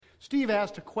Steve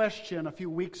asked a question a few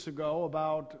weeks ago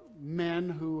about men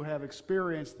who have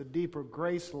experienced the deeper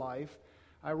grace life.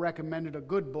 I recommended a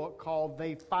good book called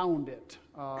They Found It.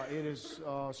 It is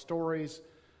stories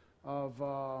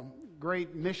of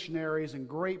great missionaries and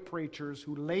great preachers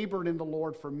who labored in the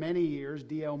Lord for many years.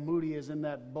 D.L. Moody is in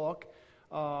that book.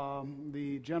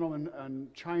 The gentleman on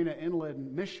China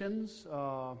Inland Missions,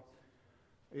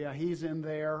 he's in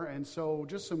there. And so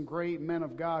just some great men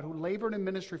of God who labored in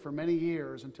ministry for many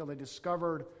years until they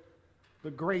discovered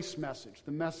the grace message,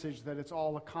 the message that it's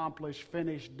all accomplished,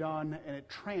 finished, done, and it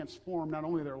transformed not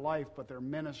only their life but their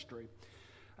ministry.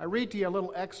 I read to you a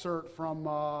little excerpt from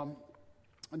a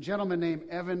gentleman named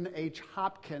Evan H.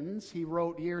 Hopkins. He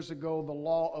wrote years ago The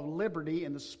Law of Liberty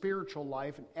in the Spiritual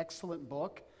Life, an excellent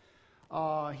book.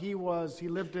 He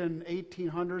lived in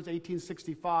 1800s,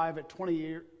 1865. At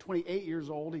 28 years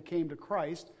old, he came to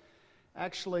Christ.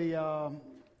 Actually,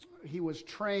 he was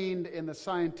trained in the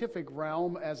scientific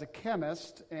realm as a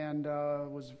chemist and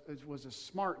was a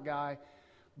smart guy.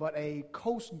 But a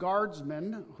Coast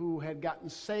Guardsman who had gotten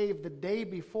saved the day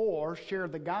before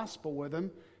shared the gospel with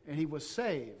him, and he was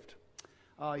saved.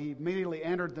 He immediately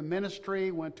entered the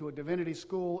ministry, went to a divinity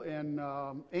school in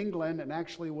England, and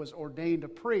actually was ordained a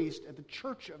priest at the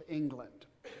Church of England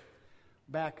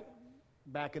back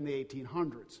in the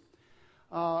 1800s.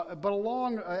 But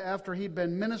along after he'd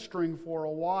been ministering for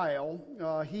a while,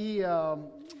 he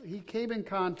came in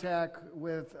contact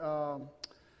with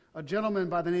a gentleman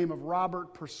by the name of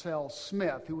Robert Purcell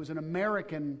Smith, who was an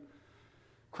American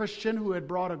Christian who had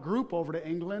brought a group over to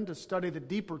England to study the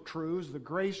deeper truths, the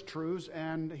grace truths,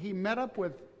 and he met up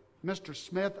with Mr.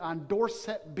 Smith on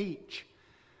Dorset Beach,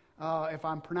 if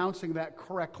I'm pronouncing that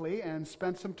correctly, and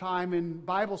spent some time in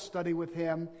Bible study with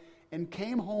him, and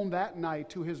came home that night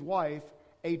to his wife,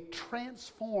 a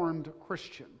transformed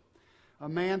Christian, a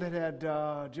man that had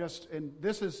and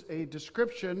this is a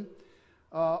description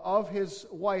of his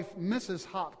wife, Mrs.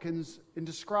 Hopkins, in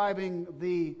describing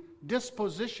the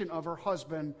disposition of her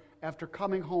husband after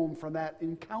coming home from that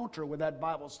encounter with that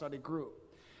Bible study group.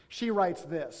 She writes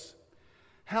this: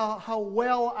 How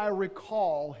well I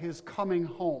recall his coming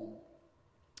home,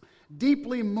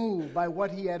 deeply moved by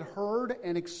what he had heard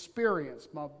and experienced.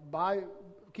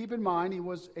 Keep in mind, he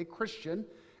was a Christian,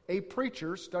 a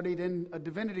preacher, studied in a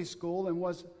divinity school, and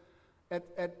was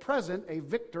at present a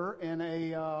victor in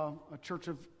a Church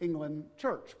of England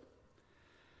church.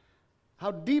 How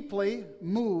deeply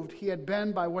moved he had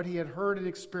been by what he had heard and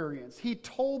experienced. He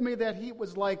told me that he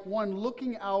was like one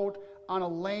looking out on a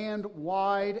land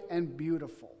wide and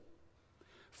beautiful,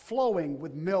 flowing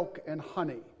with milk and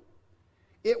honey.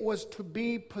 It was to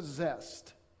be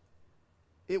possessed.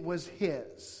 It was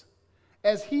his.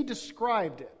 As he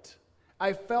described it,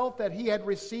 I felt that he had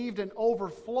received an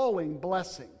overflowing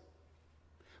blessing,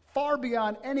 far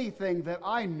beyond anything that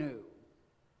I knew.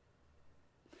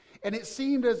 And it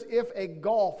seemed as if a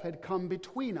gulf had come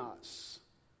between us.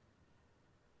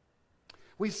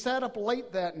 We sat up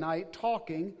late that night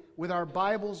talking with our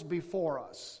Bibles before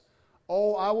us.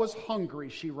 Oh, I was hungry,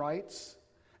 she writes.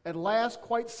 At last,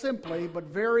 quite simply, but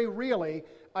very really,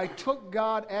 I took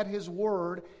God at His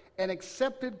word and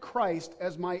accepted Christ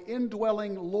as my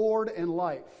indwelling Lord and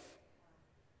life.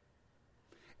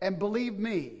 And believe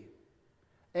me,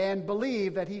 and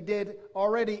believe that He did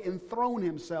already enthrone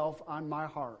Himself on my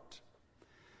heart.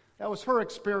 That was her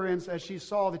experience as she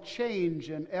saw the change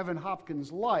in Evan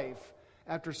Hopkins' life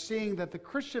after seeing that the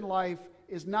Christian life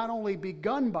is not only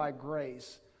begun by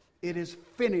grace, it is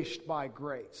finished by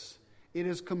grace. It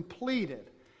is completed,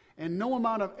 and no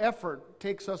amount of effort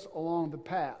takes us along the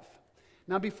path.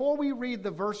 Now, before we read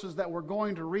the verses that we're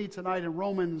going to read tonight in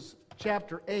Romans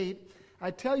chapter 8, I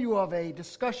tell you of a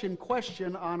discussion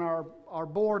question on our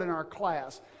board in our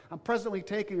class. I'm presently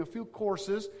taking a few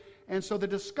courses, and so the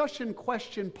discussion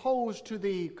question posed to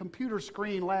the computer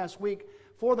screen last week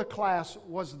for the class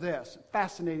was this,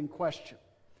 fascinating question.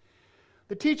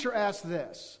 The teacher asked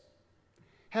this: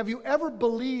 have you ever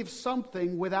believed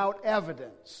something without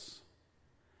evidence?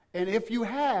 And if you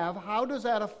have, how does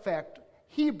that affect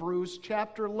Hebrews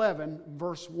chapter 11,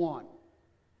 verse 1?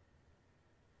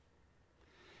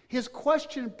 His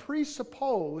question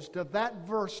presupposed that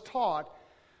verse taught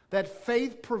that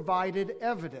faith provided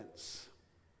evidence.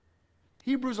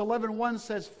 Hebrews 11:1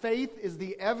 says, faith is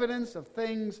the evidence of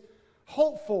things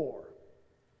hoped for.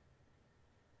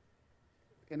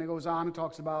 And it goes on and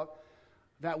talks about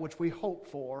that which we hope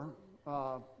for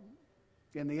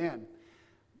in the end.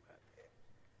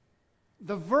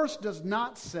 The verse does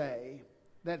not say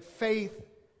that faith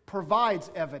provides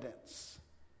evidence.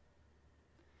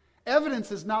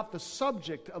 Evidence is not the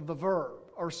subject of the verb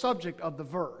or subject of the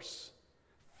verse.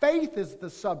 Faith is the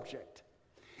subject.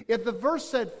 If the verse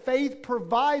said faith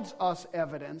provides us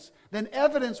evidence, then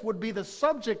evidence would be the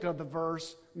subject of the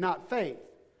verse, not faith.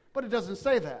 But it doesn't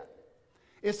say that.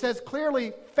 It says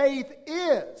clearly faith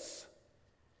is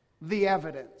the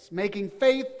evidence, making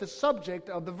faith the subject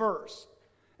of the verse.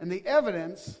 And the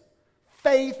evidence,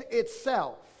 faith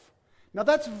itself. Now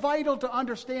that's vital to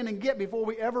understand and get before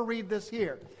we ever read this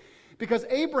here. Because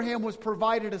Abraham was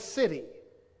provided a city.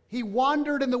 He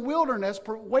wandered in the wilderness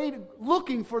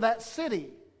looking for that city.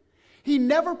 He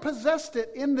never possessed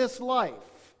it in this life.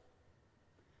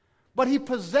 But he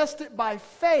possessed it by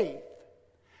faith.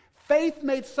 Faith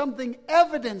made something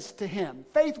evidence to him.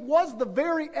 Faith was the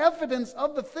very evidence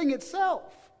of the thing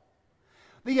itself.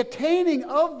 The attaining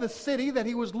of the city that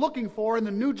he was looking for in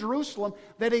the New Jerusalem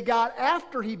that he got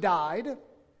after he died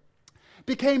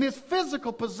became his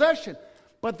physical possession.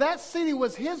 But that city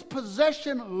was his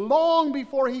possession long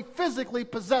before he physically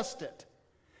possessed it.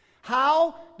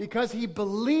 How? Because he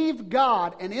believed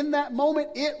God, and in that moment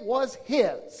it was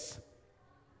his.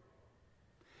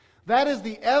 That is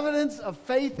the evidence of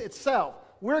faith itself.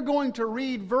 We're going to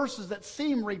read verses that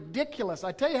seem ridiculous.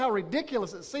 I tell you how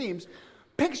ridiculous it seems.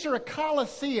 Picture a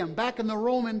Colosseum back in the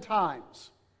Roman times.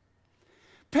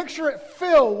 Picture it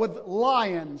filled with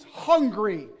lions,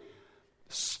 hungry,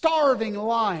 starving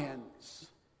lions,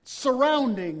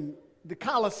 surrounding the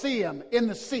Colosseum in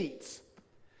the seats.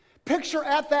 Picture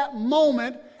at that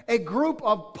moment a group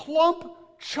of plump,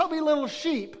 chubby little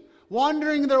sheep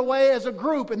wandering their way as a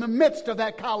group in the midst of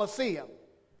that Colosseum,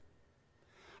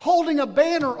 holding a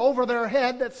banner over their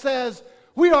head that says,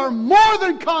 "We are more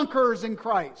than conquerors in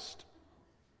Christ."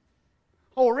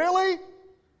 Oh, really?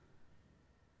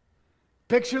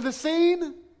 Picture the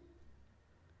scene.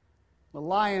 The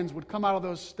lions would come out of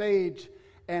those stage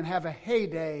and have a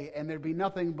heyday, and there'd be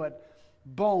nothing but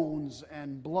bones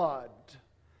and blood.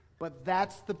 But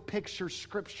that's the picture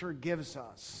Scripture gives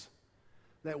us.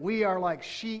 That we are like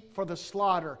sheep for the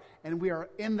slaughter, and we are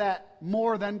in that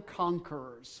more than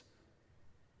conquerors.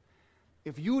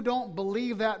 If you don't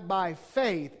believe that by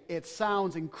faith, it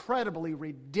sounds incredibly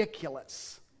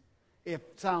ridiculous.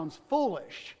 It sounds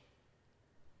foolish.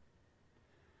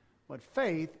 But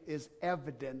faith is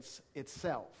evidence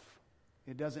itself.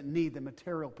 It doesn't need the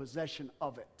material possession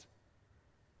of it.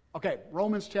 Okay,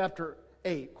 Romans chapter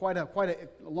 8. Quite a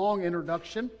long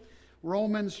introduction.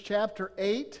 Romans chapter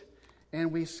 8,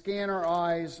 and we scan our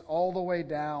eyes all the way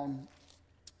down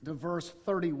to verse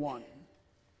 31.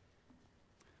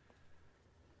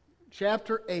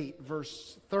 Chapter 8,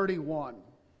 verse 31.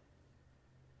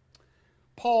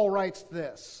 Paul writes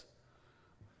this: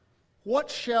 "What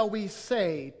shall we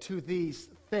say to these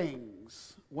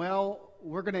things?" Well,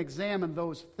 we're going to examine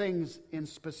those things in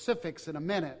specifics in a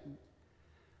minute.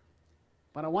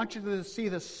 But I want you to see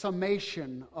the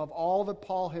summation of all that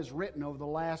Paul has written over the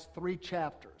last 3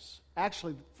 chapters.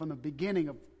 Actually, from the beginning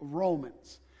of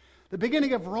Romans. The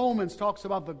beginning of Romans talks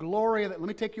about the glory of it. Let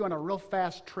me take you on a real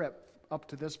fast trip up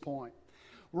to this point.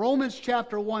 Romans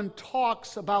chapter 1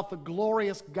 talks about the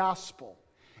glorious gospel.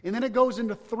 And then it goes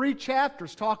into 3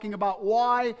 chapters talking about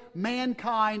why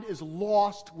mankind is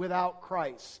lost without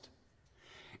Christ.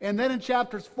 And then in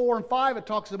chapters 4 and 5 it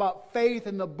talks about faith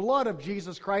in the blood of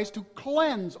Jesus Christ to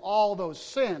cleanse all those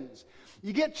sins.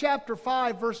 You get chapter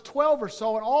 5, verse 12 or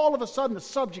so, and all of a sudden the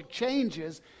subject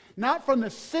changes, not from the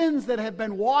sins that have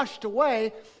been washed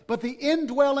away, but the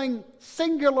indwelling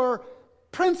singular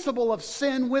principle of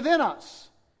sin within us.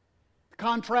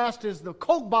 Contrast is the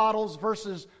Coke bottles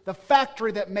versus the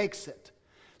factory that makes it.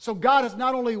 So God has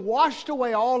not only washed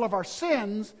away all of our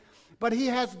sins, but He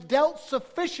has dealt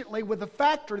sufficiently with the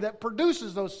factory that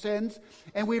produces those sins.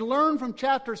 And we learn from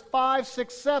chapters 5,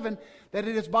 6, 7 that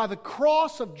it is by the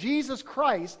cross of Jesus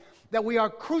Christ that we are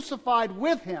crucified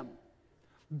with Him,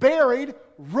 buried,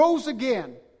 rose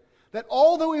again. That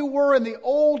all that we were in the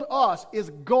old us is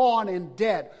gone and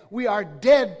dead. We are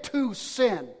dead to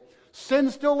sin.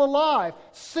 Sin's still alive.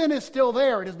 Sin is still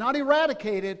there. It is not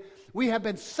eradicated. We have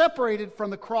been separated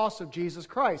from the cross of Jesus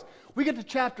Christ. We get to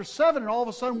chapter 7 and all of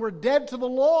a sudden we're dead to the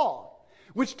law,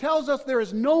 which tells us there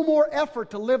is no more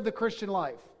effort to live the Christian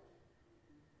life.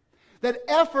 That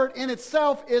effort in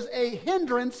itself is a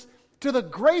hindrance to the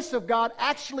grace of God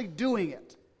actually doing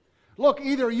it. Look,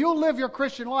 either you'll live your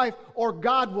Christian life or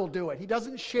God will do it. He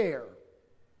doesn't share.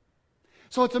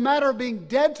 So it's a matter of being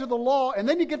dead to the law, and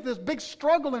then you get this big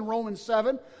struggle in Romans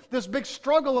 7, this big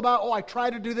struggle about, I try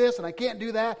to do this and I can't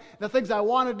do that, the things I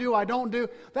want to do, I don't do.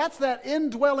 That's that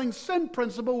indwelling sin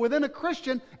principle within a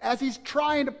Christian as he's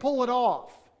trying to pull it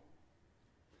off.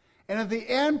 And at the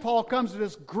end, Paul comes to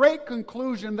this great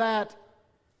conclusion that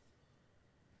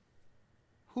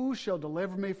Who shall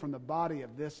deliver me from the body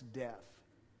of this death?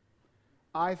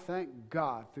 I thank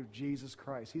God through Jesus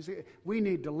Christ. We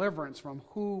need deliverance from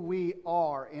who we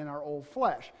are in our old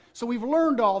flesh. So we've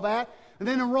learned all that. And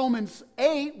then in Romans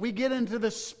 8, we get into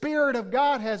the Spirit of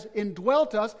God has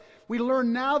indwelt us. We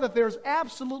learn now that there's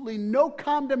absolutely no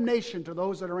condemnation to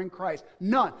those that are in Christ.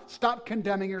 None. Stop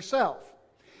condemning yourself.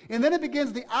 And then it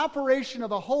begins the operation of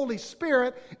the Holy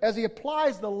Spirit as He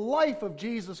applies the life of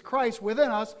Jesus Christ within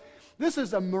us. This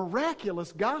is a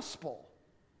miraculous gospel.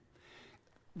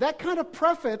 That kind of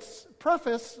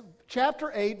preface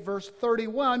chapter 8, verse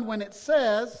 31, when it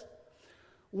says,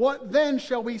 what then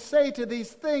shall we say to these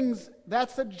things?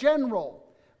 That's a general.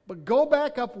 But go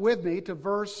back up with me to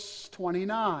verse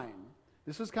 29.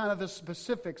 This is kind of the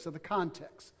specifics of the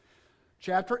context.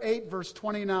 Chapter 8, verse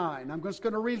 29. I'm just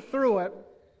going to read through it.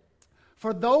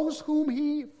 For those whom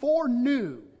He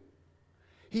foreknew,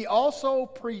 He also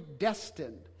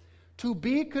predestined to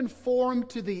be conformed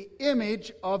to the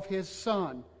image of His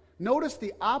Son. Notice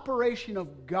the operation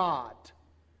of God.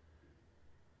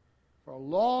 For a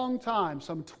long time,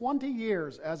 some 20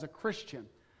 years as a Christian,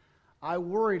 I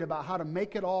worried about how to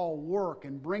make it all work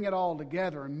and bring it all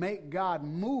together and make God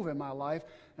move in my life.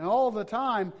 And all the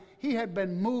time, He had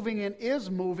been moving and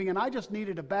is moving, and I just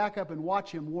needed to back up and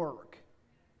watch Him work.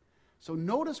 So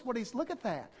notice look at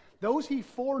that. Those He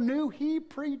foreknew, He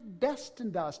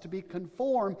predestined us to be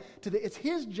conformed to it's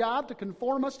His job to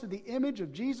conform us to the image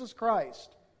of Jesus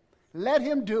Christ. Let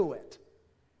Him do it.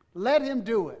 Let Him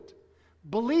do it.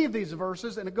 Believe these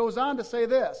verses, and it goes on to say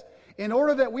this, in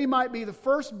order that we might be the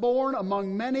firstborn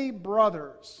among many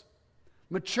brothers,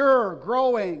 mature,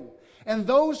 growing, and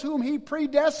those whom He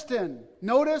predestined.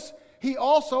 Notice, He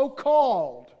also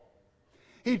called.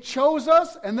 He chose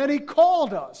us, and then He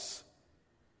called us.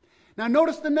 Now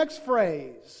notice the next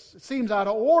phrase. It seems out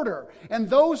of order. And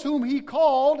those whom He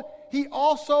called, He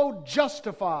also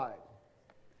justified.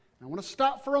 I want to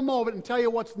stop for a moment and tell you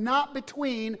what's not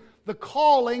between the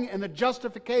calling and the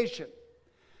justification.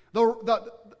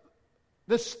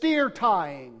 The steer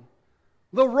tying,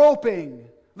 the roping,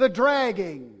 the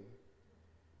dragging.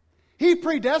 He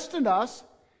predestined us.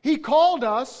 He called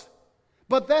us.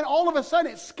 But then all of a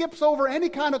sudden it skips over any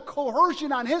kind of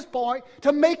coercion on His part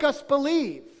to make us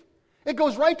believe. It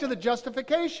goes right to the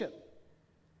justification.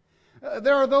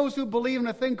 There are those who believe in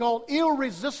a thing called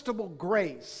irresistible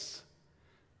grace.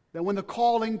 That when the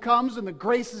calling comes and the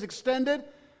grace is extended,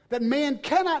 that man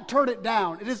cannot turn it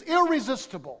down. It is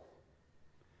irresistible.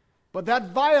 But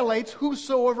that violates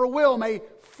whosoever will may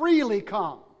freely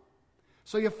come.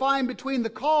 So you find between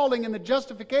the calling and the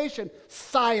justification,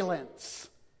 silence.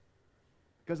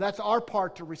 Because that's our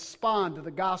part to respond to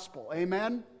the gospel.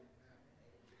 Amen?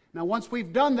 Now once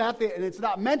we've done that, and it's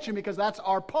not mentioned because that's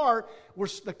our part,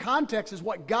 the context is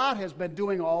what God has been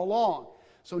doing all along.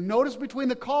 So notice between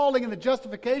the calling and the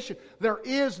justification, there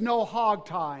is no hog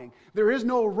tying. There is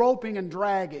no roping and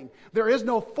dragging. There is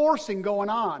no forcing going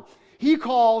on. He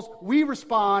calls, we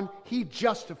respond, He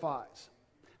justifies.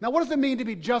 Now what does it mean to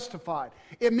be justified?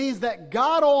 It means that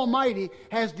God Almighty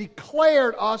has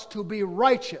declared us to be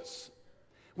righteous.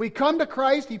 We come to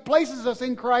Christ, He places us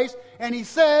in Christ, and He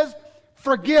says,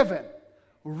 forgiven,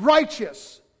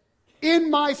 righteous,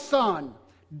 in my Son,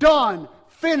 done,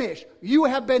 finished. You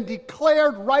have been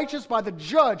declared righteous by the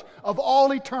judge of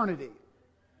all eternity.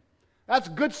 That's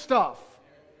good stuff.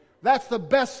 That's the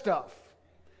best stuff.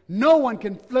 No one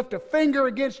can lift a finger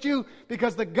against you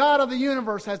because the God of the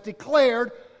universe has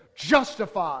declared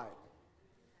justified.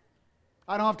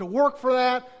 I don't have to work for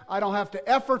that. I don't have to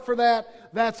effort for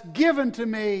that. That's given to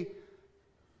me.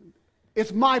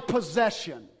 It's my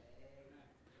possession.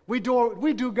 We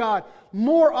do God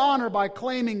more honor by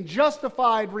claiming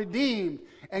justified, redeemed,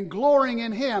 and glorying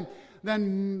in Him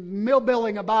than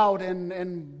millbilling about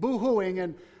and boo-hooing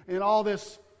and all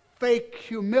this fake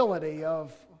humility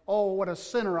of, oh, what a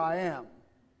sinner I am.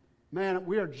 Man,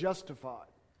 we are justified.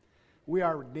 We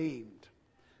are redeemed.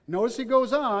 Notice he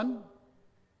goes on,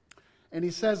 and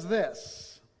he says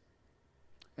this,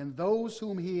 and those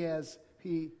whom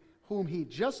he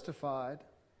justified,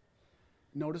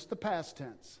 notice the past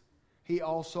tense, He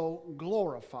also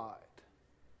glorified.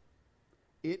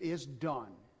 It is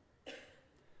done.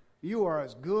 You are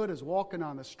as good as walking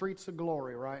on the streets of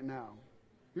glory right now.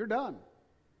 You're done.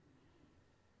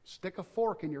 Stick a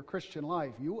fork in your Christian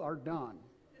life. You are done.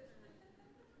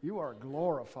 You are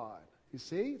glorified. You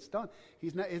see, it's done.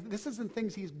 This isn't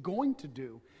things He's going to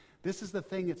do. This is the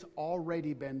thing that's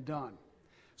already been done.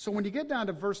 So when you get down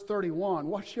to verse 31,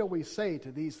 what shall we say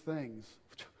to these things?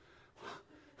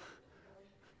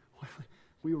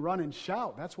 We run and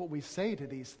shout. That's what we say to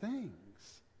these things.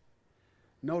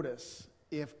 Notice,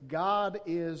 If God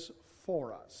is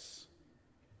for us,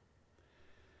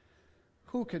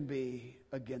 who can be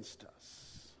against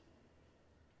us?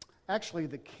 Actually,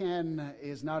 the "can"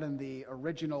 is not in the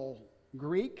original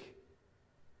Greek.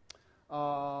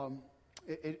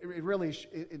 It really,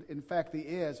 in fact, the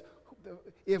 "is."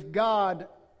 If God,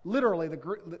 literally,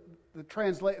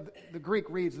 the Greek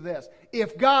reads this: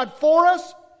 if God for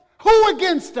us, who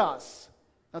against us?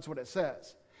 That's what it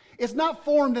says. It's not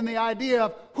formed in the idea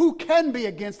of who can be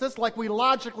against us, like we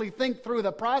logically think through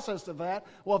the process of that.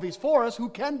 Well, if He's for us, who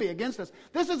can be against us?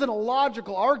 This isn't a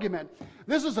logical argument.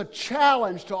 This is a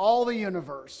challenge to all the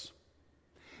universe.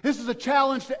 This is a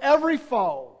challenge to every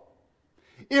foe.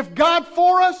 If God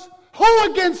for us,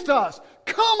 who against us?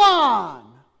 Come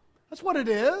on! That's what it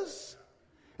is.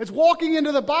 It's walking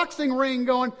into the boxing ring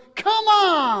going, come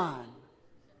on!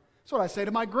 That's what I say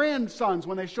to my grandsons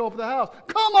when they show up at the house.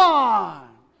 Come on!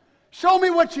 Show me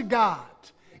what you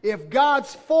got. If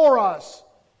God's for us,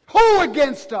 who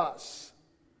against us?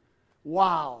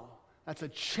 Wow, that's a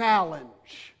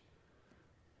challenge.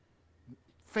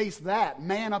 Face that.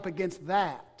 Man up against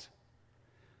that.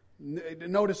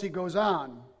 Notice he goes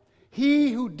on.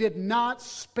 He who did not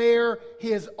spare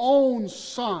His own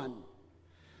Son.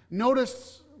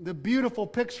 Notice the beautiful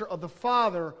picture of the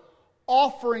Father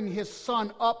offering His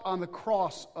Son up on the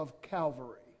cross of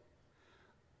Calvary.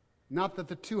 Not that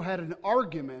the two had an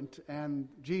argument and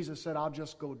Jesus said, I'll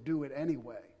just go do it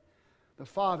anyway. The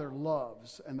Father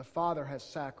loves and the Father has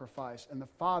sacrificed. And the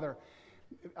Father,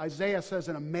 Isaiah says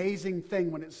an amazing thing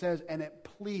when it says, and it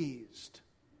pleased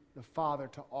the Father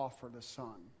to offer the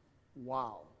Son.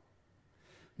 Wow.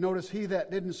 Notice He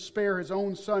that didn't spare His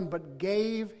own Son, but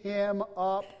gave Him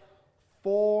up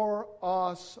for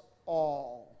us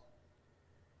all.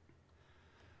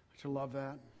 Don't you love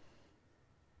that?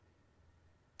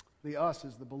 The us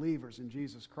is the believers in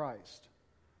Jesus Christ.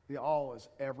 The all is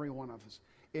every one of us.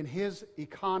 In His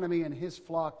economy and His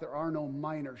flock, there are no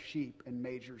minor sheep and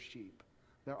major sheep.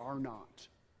 There are not.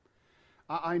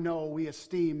 I know we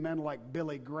esteem men like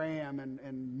Billy Graham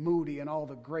and Moody and all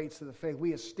the greats of the faith.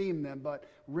 We esteem them, but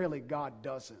really God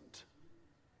doesn't.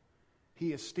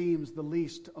 He esteems the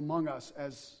least among us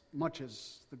as much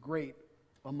as the great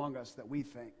among us that we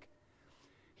think.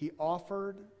 He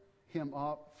offered Him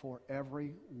up for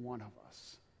every one of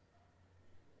us.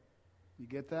 You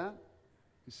get that?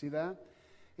 You see that?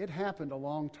 It happened a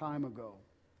long time ago.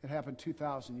 It happened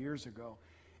 2,000 years ago.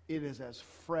 It is as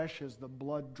fresh as the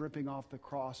blood dripping off the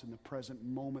cross in the present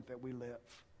moment that we live.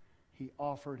 He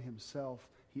offered Himself.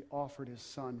 He offered His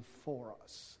Son for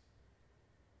us.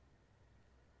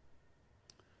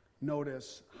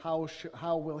 Notice,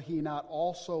 how will He not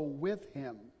also with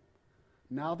Him,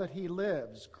 now that He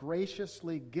lives,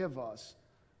 graciously give us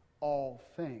all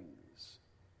things?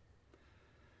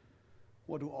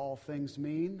 What do all things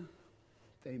mean?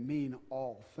 They mean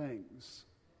all things.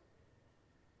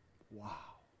 Wow.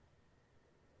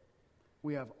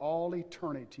 We have all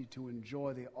eternity to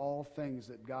enjoy the all things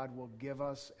that God will give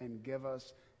us and give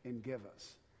us and give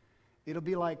us. It'll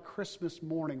be like Christmas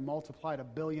morning multiplied 1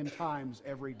 billion times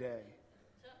every day.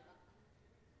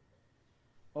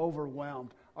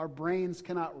 Overwhelmed. Our brains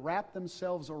cannot wrap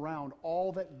themselves around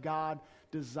all that God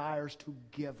desires to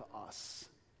give us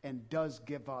and does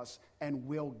give us and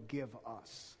will give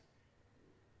us.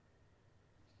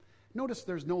 Notice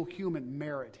there's no human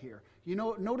merit here.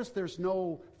 Notice there's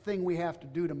no thing we have to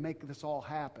do to make this all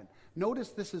happen. Notice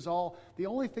this is all, the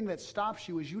only thing that stops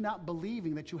you is you not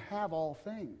believing that you have all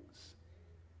things.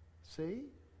 See?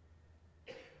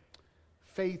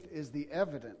 Faith is the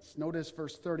evidence. Notice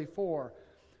verse 34.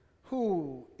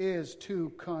 Who is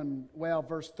to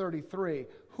verse 33.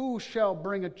 Who shall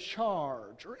bring a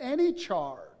charge, or any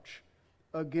charge,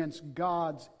 against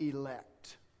God's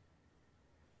elect?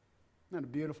 Isn't that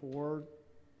a beautiful word?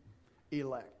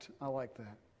 Elect. I like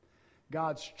that.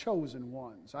 God's chosen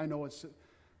ones. I know it's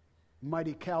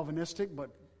mighty Calvinistic,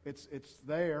 but it's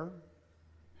there,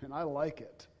 and I like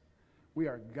it. We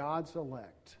are God's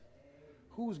elect.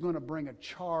 Who's going to bring a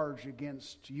charge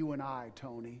against you and I,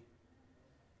 Tony?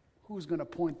 Who's going to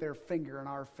point their finger in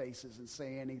our faces and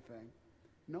say anything?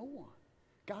 No one.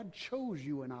 God chose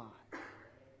you and I.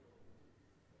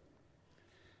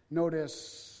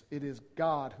 Notice it is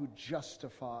God who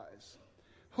justifies.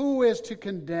 Who is to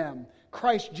condemn?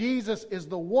 Christ Jesus is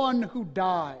the one who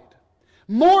died.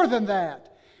 More than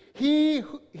that, he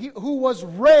who was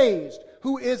raised,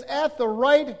 who is at the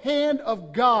right hand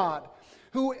of God,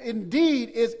 who indeed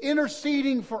is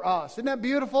interceding for us. Isn't that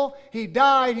beautiful? He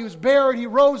died, He was buried, He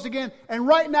rose again, and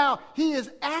right now He is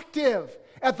active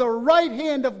at the right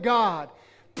hand of God,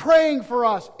 praying for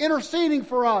us, interceding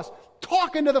for us,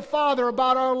 talking to the Father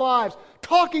about our lives,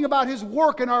 talking about His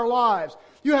work in our lives.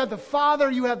 You have the Father,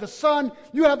 you have the Son,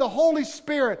 you have the Holy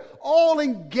Spirit, all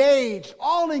engaged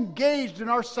in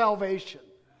our salvation.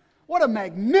 What a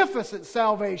magnificent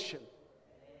salvation.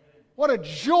 What a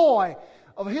joy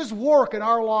of His work in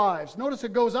our lives. Notice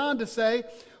it goes on to say,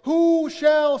 who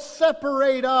shall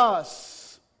separate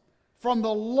us from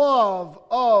the love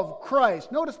of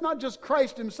Christ? Notice not just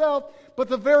Christ Himself, but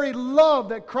the very love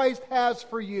that Christ has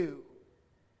for you.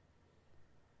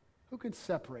 Who can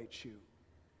separate you?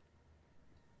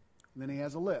 And then he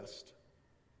has a list.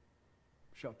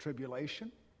 Shall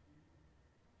tribulation,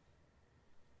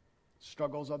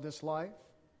 struggles of this life,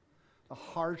 the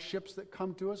hardships that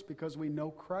come to us because we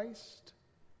know Christ.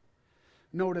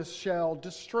 Notice shall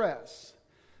distress.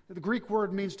 The Greek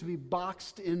word means to be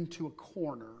boxed into a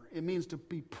corner. It means to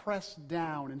be pressed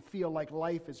down and feel like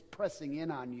life is pressing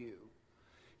in on you.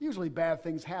 Usually bad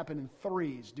things happen in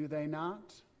threes, do they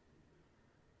not?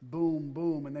 Boom,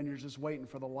 boom, and then you're just waiting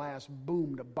for the last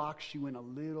boom to box you in a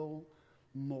little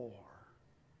more.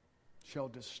 Shall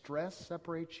distress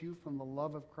separate you from the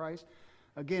love of Christ?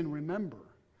 Again, remember,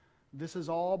 this is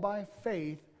all by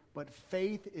faith, but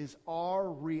faith is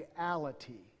our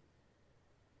reality.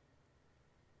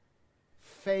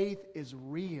 Faith is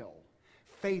real.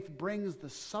 Faith brings the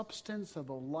substance of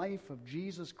the life of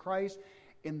Jesus Christ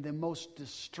in the most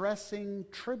distressing,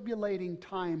 tribulating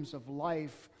times of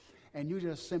life, and you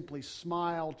just simply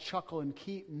smile, chuckle, and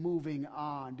keep moving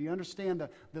on. Do you understand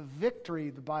the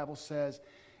victory, the Bible says,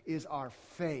 is our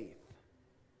faith?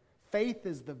 Faith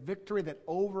is the victory that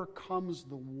overcomes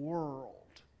the world.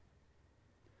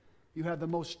 You have the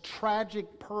most tragic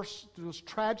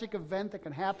event that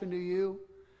can happen to you,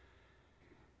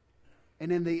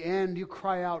 and in the end you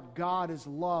cry out, God is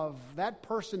love. That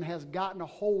person has gotten a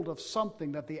hold of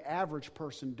something that the average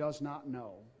person does not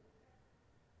know.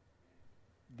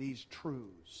 These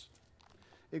truths.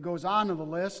 It goes on to the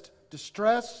list: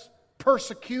 distress,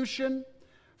 persecution,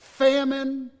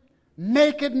 famine,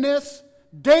 nakedness,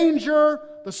 danger,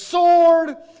 the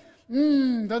sword.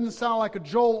 Doesn't sound like a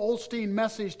Joel Osteen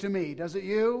message to me, does it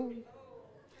you?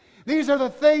 These are the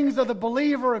things of the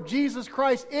believer of Jesus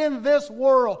Christ in this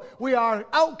world. We are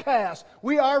outcasts.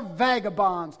 We are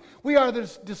vagabonds. We are the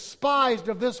despised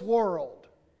of this world.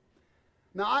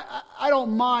 Now, I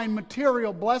don't mind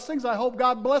material blessings. I hope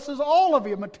God blesses all of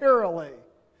you materially.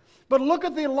 But look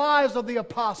at the lives of the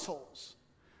apostles.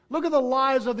 Look at the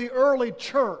lives of the early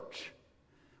church.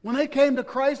 When they came to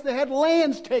Christ, they had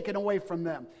lands taken away from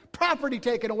them, property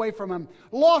taken away from them,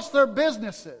 lost their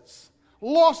businesses,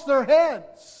 lost their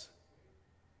heads.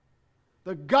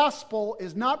 The gospel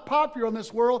is not popular in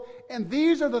this world, and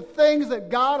these are the things that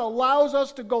God allows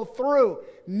us to go through.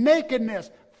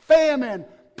 Nakedness, famine,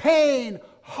 pain,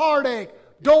 heartache.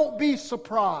 Don't be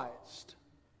surprised.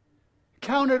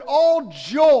 Count it all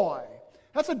joy.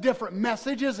 That's a different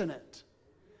message, isn't it?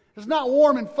 It's not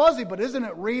warm and fuzzy, but isn't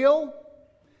it real?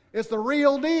 It's the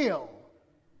real deal.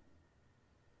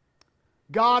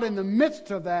 God, in the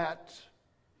midst of that,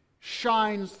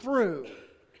 shines through.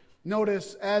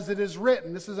 Notice, as it is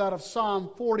written, this is out of Psalm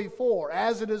 44,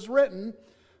 as it is written,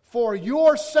 for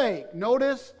your sake.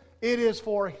 Notice, it is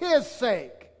for His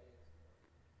sake.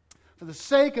 For the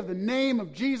sake of the name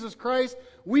of Jesus Christ,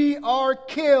 we are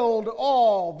killed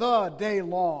all the day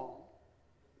long.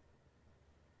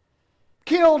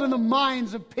 Killed in the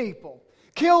minds of people.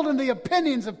 Killed in the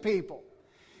opinions of people.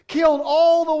 Killed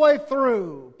all the way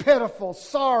through. Pitiful,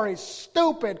 sorry,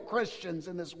 stupid Christians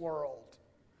in this world.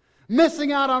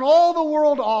 Missing out on all the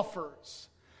world offers.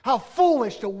 How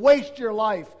foolish to waste your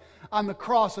life on the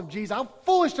cross of Jesus. How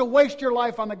foolish to waste your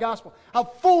life on the gospel. How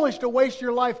foolish to waste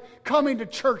your life coming to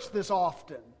church this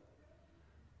often.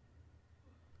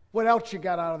 What else you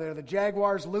got out of there? The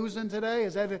Jaguars losing today?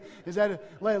 They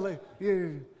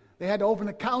had to open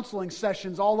the counseling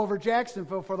sessions all over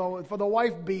Jacksonville for the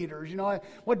wife beaters. You know,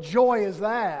 what joy is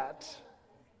that?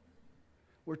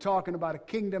 We're talking about a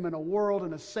kingdom and a world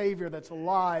and a Savior that's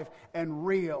alive and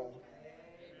real.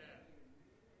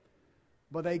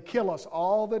 But they kill us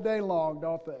all the day long,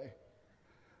 don't they?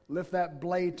 Lift that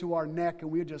blade to our neck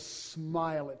and we just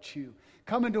smile at you.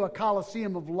 Come into a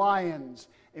coliseum of lions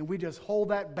and we just hold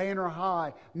that banner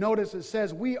high. Notice it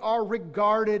says, we are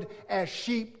regarded as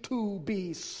sheep to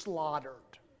be slaughtered.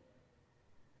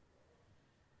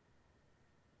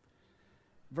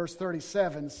 Verse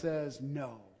 37 says,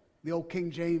 no. The old King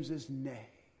James is nay.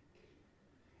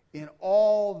 In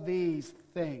all these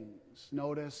things,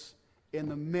 notice, in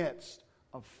the midst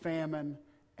of famine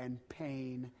and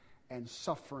pain and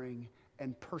suffering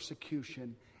and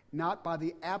persecution, not by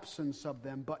the absence of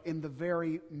them, but in the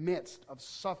very midst of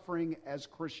suffering as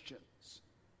Christians.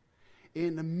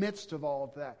 in the midst of all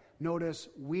of that. Notice,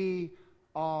 we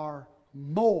are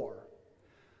more.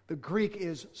 The Greek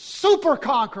is super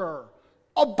conqueror,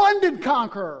 abundant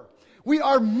conqueror. We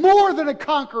are more than a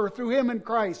conqueror through Him in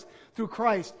Christ, through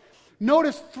Christ.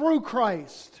 Notice, through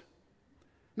Christ.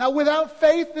 Now, without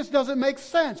faith, this doesn't make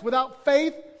sense. Without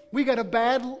faith, we get a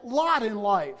bad lot in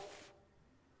life.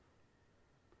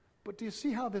 But do you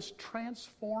see how this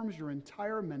transforms your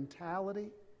entire mentality?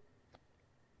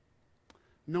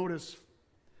 Notice,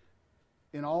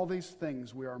 in all these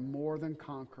things, we are more than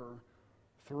conqueror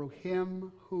through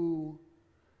Him who,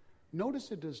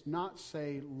 notice it does not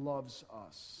say loves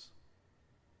us.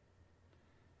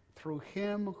 Through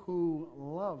Him who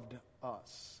loved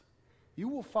us. You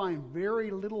will find very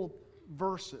little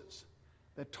verses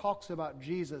that talks about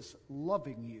Jesus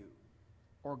loving you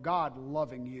or God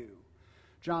loving you.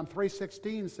 John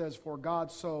 3:16 says, for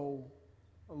God so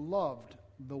loved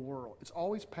the world. It's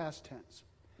always past tense.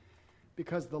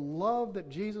 Because the love that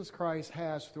Jesus Christ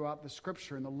has throughout the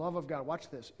Scripture and the love of God, watch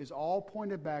this, is all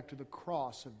pointed back to the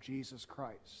cross of Jesus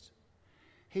Christ.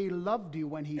 He loved you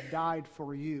when He died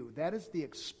for you. That is the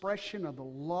expression of the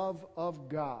love of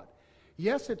God.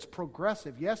 Yes, it's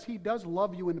progressive. Yes, He does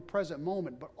love you in the present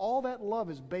moment, but all that love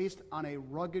is based on a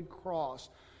rugged cross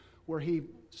where He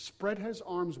spread His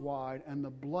arms wide and the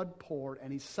blood poured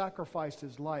and He sacrificed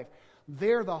His life.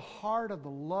 There, the heart of the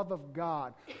love of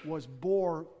God was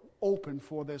bore open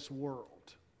for this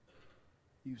world.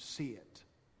 You see it.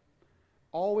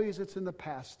 Always it's in the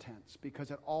past tense because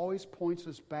it always points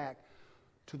us back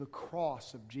to the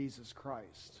cross of Jesus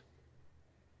Christ.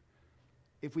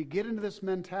 If we get into this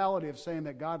mentality of saying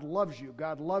that God loves you,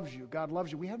 God loves you, God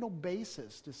loves you, we have no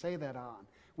basis to say that on.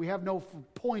 We have no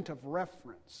point of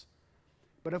reference.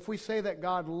 But if we say that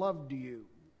God loved you,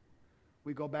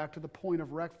 we go back to the point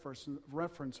of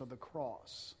reference of the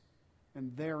cross.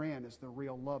 And therein is the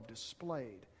real love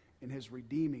displayed in His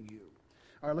redeeming you.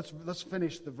 All right, let's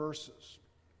finish the verses.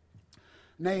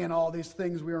 Nay, in all these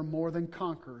things we are more than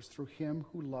conquerors through Him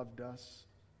who loved us.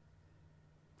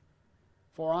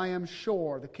 For I am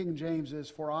sure, the King James is,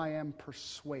 for I am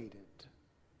persuaded.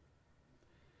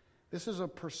 This is a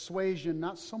persuasion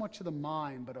not so much of the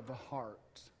mind, but of the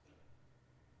heart.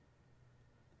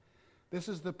 This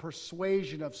is the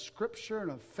persuasion of Scripture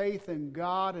and of faith in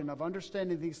God and of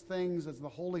understanding these things as the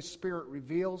Holy Spirit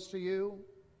reveals to you.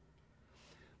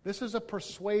 This is a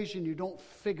persuasion you don't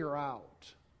figure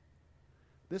out.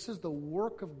 This is the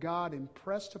work of God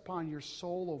impressed upon your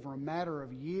soul over a matter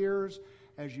of years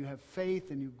as you have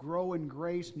faith and you grow in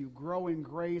grace and you grow in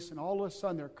grace, and all of a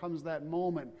sudden there comes that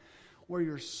moment where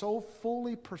you're so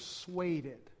fully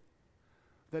persuaded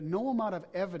that no amount of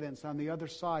evidence on the other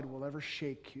side will ever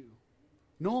shake you.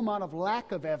 No amount of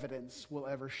lack of evidence will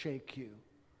ever shake you.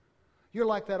 You're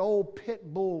like that old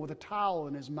pit bull with a towel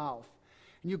in his mouth.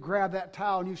 And you grab that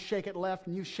towel and you shake it left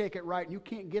and you shake it right and you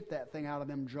can't get that thing out of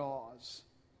them jaws.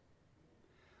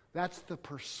 That's the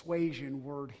persuasion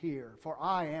word here. For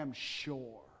I am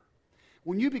sure.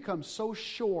 When you become so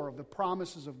sure of the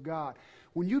promises of God,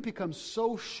 when you become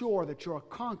so sure that you're a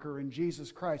conqueror in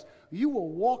Jesus Christ, you will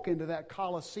walk into that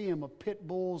coliseum of pit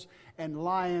bulls and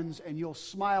lions and you'll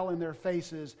smile in their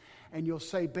faces and you'll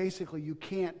say, basically, you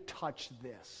can't touch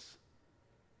this.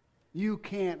 You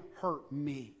can't hurt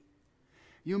me.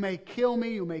 You may kill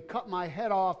me, you may cut my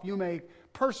head off, you may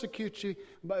persecute you,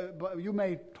 but you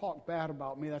may talk bad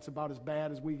about me. That's about as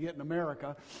bad as we get in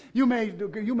America. You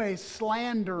may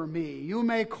slander me. You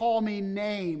may call me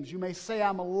names. You may say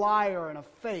I'm a liar and a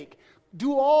fake.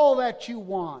 Do all that you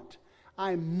want.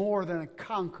 I'm more than a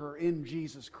conqueror in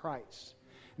Jesus Christ.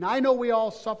 Now, I know we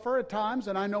all suffer at times,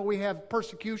 and I know we have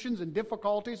persecutions and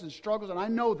difficulties and struggles, and I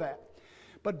know that.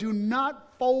 But do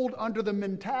not fold under the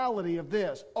mentality of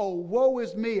this, oh, woe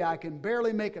is me, I can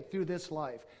barely make it through this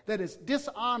life. That is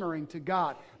dishonoring to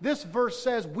God. This verse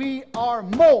says we are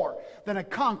more than a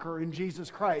conqueror in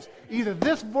Jesus Christ. Either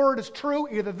this word is true,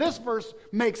 either this verse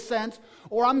makes sense,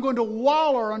 or I'm going to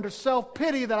wallow under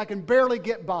self-pity that I can barely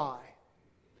get by.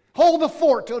 Hold the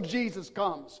fort till Jesus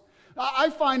comes. I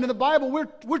find in the Bible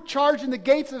we're charging the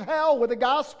gates of hell with the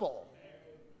gospel.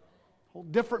 Whole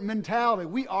different mentality.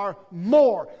 We are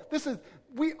more.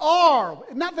 We are.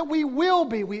 Not that we will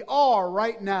be. We are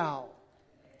right now.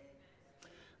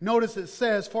 Notice it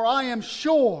says, for I am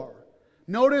sure.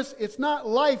 Notice it's not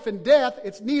life and death.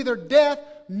 It's neither death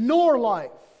nor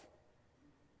life.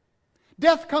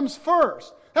 Death comes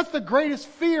first. That's the greatest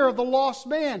fear of the lost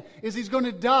man, is he's going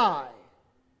to die.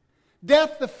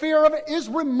 Death, the fear of it, is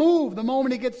removed the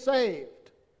moment he gets saved.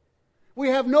 We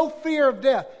have no fear of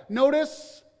death.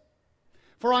 Notice,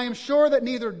 for I am sure that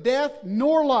neither death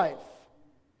nor life,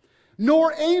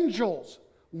 nor angels,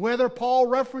 Whether Paul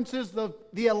references the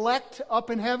elect up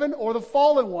in heaven or the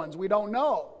fallen ones, we don't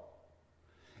know.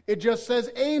 It just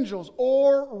says angels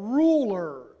or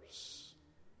rulers.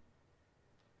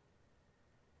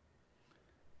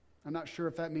 I'm not sure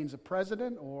if that means a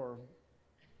president or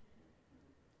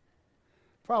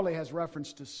probably has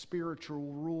reference to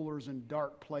spiritual rulers in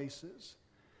dark places.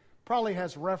 Probably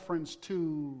has reference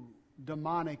to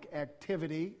demonic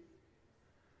activity.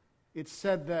 It's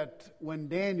said that when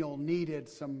Daniel needed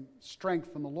some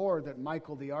strength from the Lord, that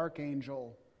Michael the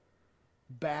archangel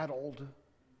battled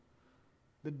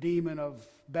the demon of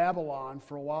Babylon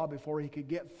for a while before he could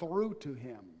get through to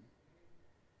him.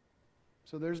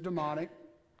 So there's demonic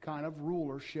kind of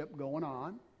rulership going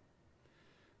on.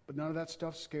 But none of that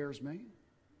stuff scares me.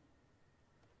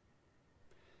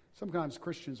 Sometimes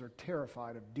Christians are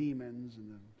terrified of demons and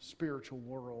the spiritual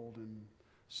world and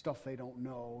stuff they don't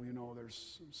know. You know,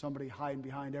 there's somebody hiding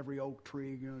behind every oak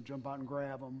tree, jump out and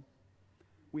grab them.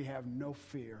 We have no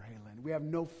fear, Helen. We have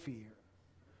no fear.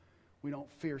 We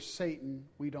don't fear Satan.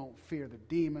 We don't fear the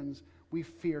demons. We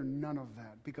fear none of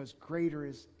that because greater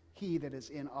is he that is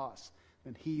in us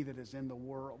than he that is in the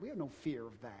world. We have no fear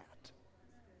of that.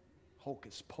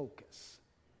 Hocus pocus.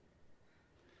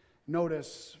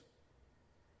 Notice,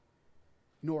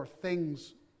 nor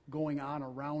things going on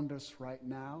around us right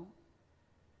now.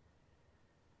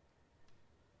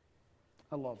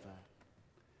 I love that.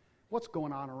 What's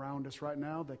going on around us right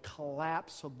now? The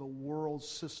collapse of the world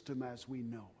system as we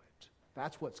know it.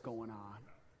 That's what's going on.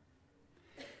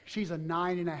 She's a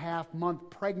 9.5-month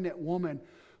pregnant woman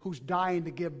who's dying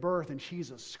to give birth, and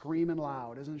she's a screaming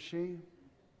loud, isn't she?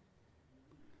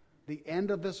 The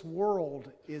end of this world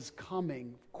is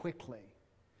coming quickly.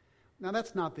 Now,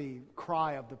 that's not the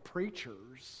cry of the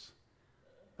preachers.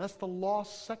 That's the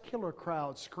lost secular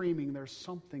crowd screaming, there's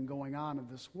something going on in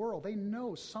this world. They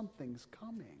know something's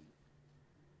coming.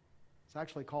 It's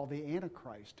actually called the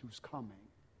Antichrist who's coming.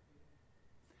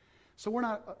 So we're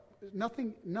not,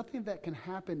 nothing that can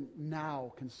happen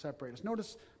now can separate us.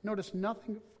 Notice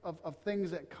nothing of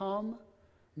things that come,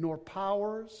 nor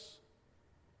powers.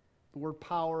 The word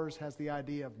powers has the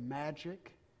idea of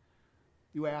magic.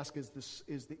 You ask, is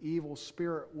the evil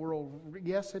spirit world?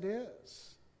 Yes, it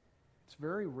is. It's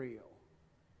very real.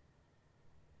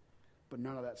 But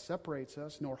none of that separates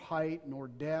us, nor height, nor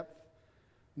depth,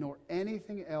 nor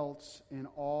anything else in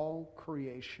all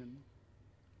creation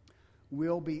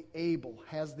will be able,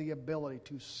 has the ability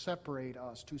to separate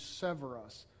us, to sever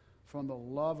us from the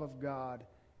love of God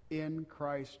in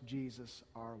Christ Jesus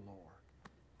our Lord.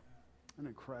 Isn't it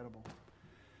incredible?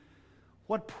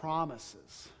 What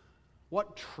promises,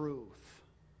 what truth.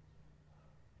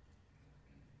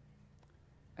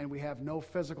 And we have no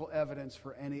physical evidence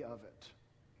for any of it.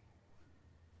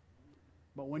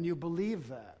 But when you believe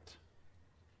that,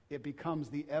 it becomes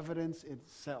the evidence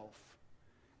itself.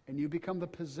 And you become the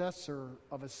possessor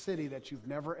of a city that you've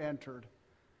never entered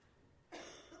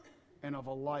and of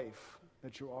a life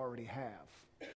that you already have.